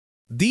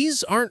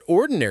These aren't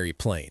ordinary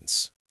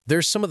planes.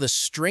 They're some of the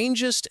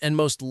strangest and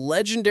most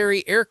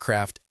legendary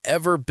aircraft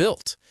ever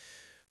built.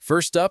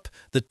 First up,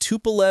 the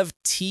Tupolev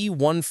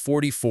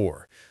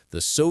T-144, the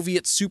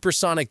Soviet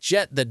supersonic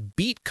jet that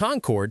beat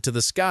Concorde to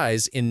the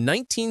skies in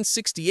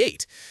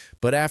 1968,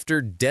 but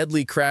after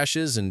deadly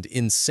crashes and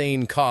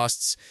insane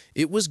costs,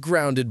 it was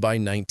grounded by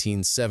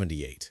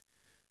 1978.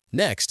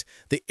 Next,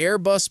 the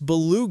Airbus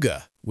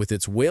Beluga, with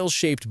its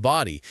whale-shaped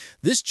body.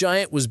 This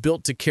giant was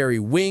built to carry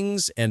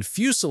wings and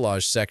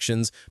fuselage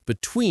sections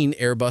between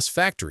Airbus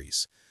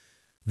factories.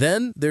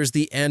 Then there's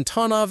the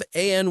Antonov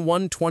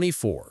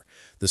An-124,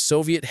 the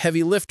Soviet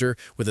heavy lifter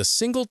with a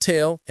single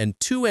tail and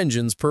 2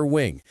 engines per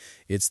wing.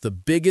 It's the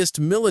biggest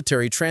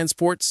military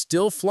transport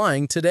still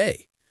flying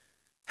today.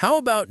 How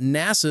about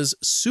NASA's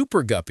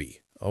Super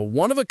Guppy, a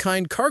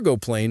one-of-a-kind cargo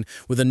plane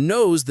with a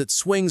nose that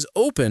swings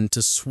open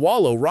to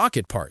swallow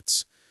rocket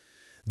parts?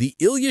 The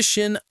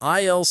Ilyushin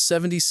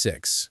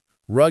IL-76,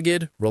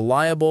 rugged,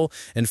 reliable,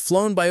 and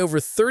flown by over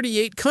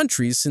 38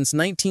 countries since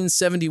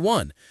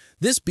 1971.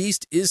 This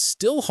beast is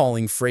still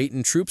hauling freight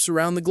and troops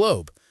around the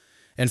globe.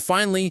 And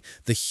finally,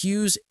 the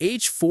Hughes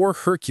H-4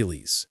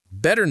 Hercules,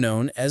 better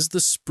known as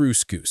the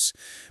Spruce Goose.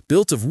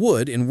 Built of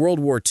wood in World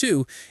War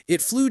II,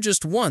 it flew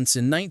just once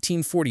in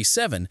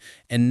 1947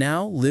 and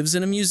now lives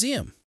in a museum.